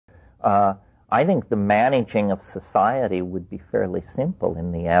I think the managing of society would be fairly simple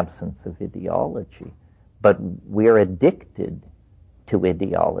in the absence of ideology. But we're addicted to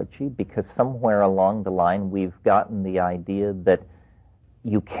ideology because somewhere along the line we've gotten the idea that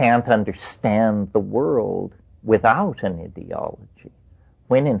you can't understand the world without an ideology,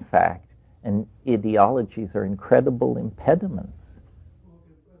 when in fact ideologies are incredible impediments.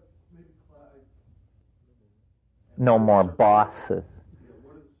 No more bosses.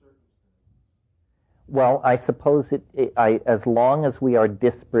 Well, I suppose as long as we are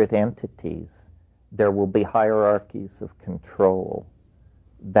disparate entities, there will be hierarchies of control.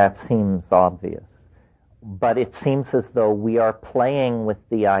 That seems obvious. But it seems as though we are playing with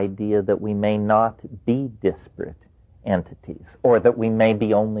the idea that we may not be disparate entities, or that we may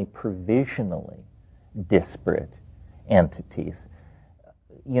be only provisionally disparate entities.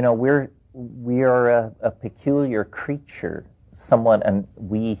 You know, we are a peculiar creature, somewhat, and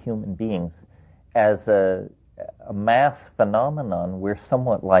we human beings, as a mass phenomenon, we're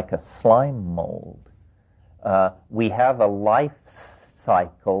somewhat like a slime mold. We have a life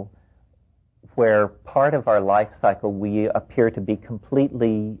cycle where part of our life cycle we appear to be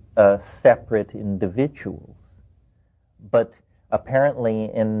completely separate individuals. But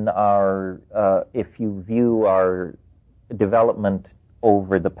apparently in our, if you view our development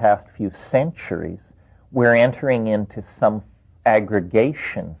over the past few centuries, we're entering into some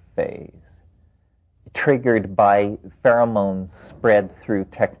aggregation phase, triggered by pheromones spread through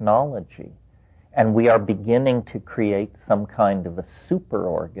technology. And we are beginning to create some kind of a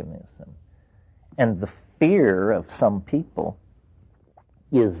superorganism. And the fear of some people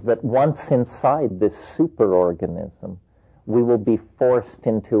is that once inside this superorganism, we will be forced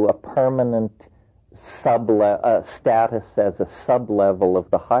into a permanent status as a sub-level of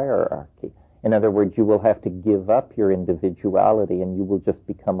the hierarchy. In other words, you will have to give up your individuality and you will just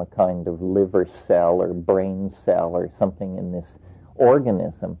become a kind of liver cell or brain cell or something in this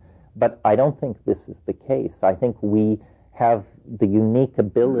organism. But I don't think this is the case. I think we have the unique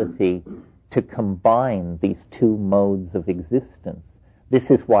ability to combine these two modes of existence.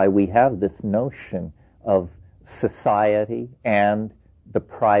 This is why we have this notion of society and the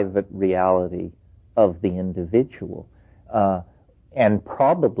private reality of the individual. And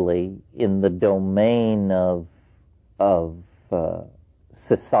probably in the domain of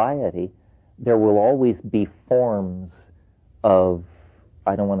society, there will always be forms of,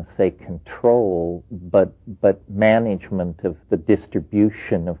 I don't want to say control, but management of the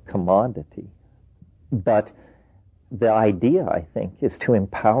distribution of commodity. But the idea, I think, is to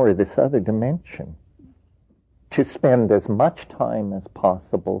empower this other dimension, to spend as much time as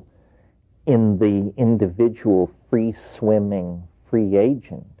possible in the individual free-swimming, free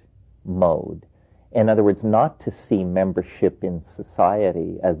agent mode. In other words, not to see membership in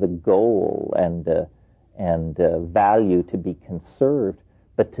society as a goal and a value to be conserved,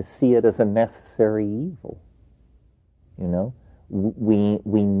 but to see it as a necessary evil. You know,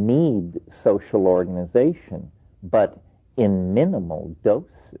 we need social organization, but in minimal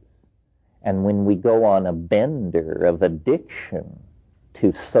doses. And when we go on a bender of addiction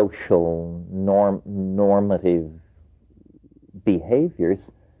to social normative behaviors,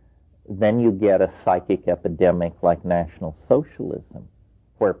 then you get a psychic epidemic like National Socialism,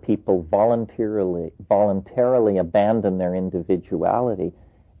 where people voluntarily abandon their individuality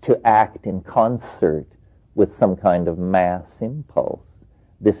to act in concert with some kind of mass impulse.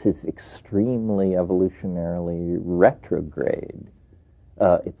 This is extremely evolutionarily retrograde.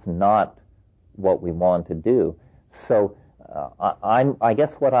 It's not what we want to do. So I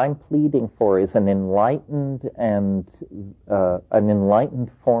guess what I'm pleading for is an enlightened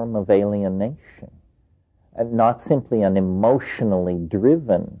form of alienation, and not simply an emotionally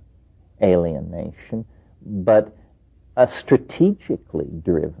driven alienation, but a strategically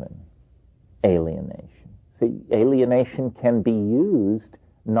driven alienation. See, alienation can be used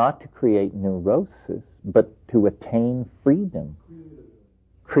not to create neurosis, but to attain freedom.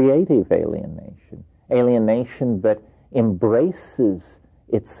 Creative alienation. Alienation that embraces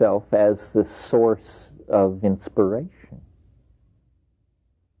itself as the source of inspiration.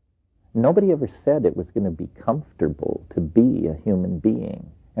 Nobody ever said it was going to be comfortable to be a human being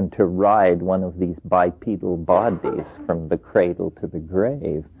and to ride one of these bipedal bodies from the cradle to the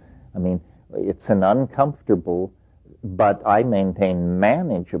grave. I mean, it's an uncomfortable, but I maintain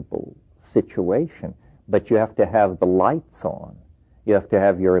manageable situation. But you have to have the lights on. You have to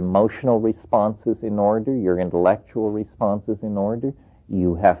have your emotional responses in order, your intellectual responses in order.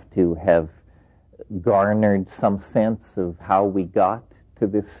 You have to have garnered some sense of how we got to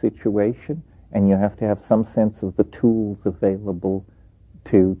this situation, and you have to have some sense of the tools available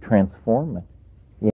to transform it.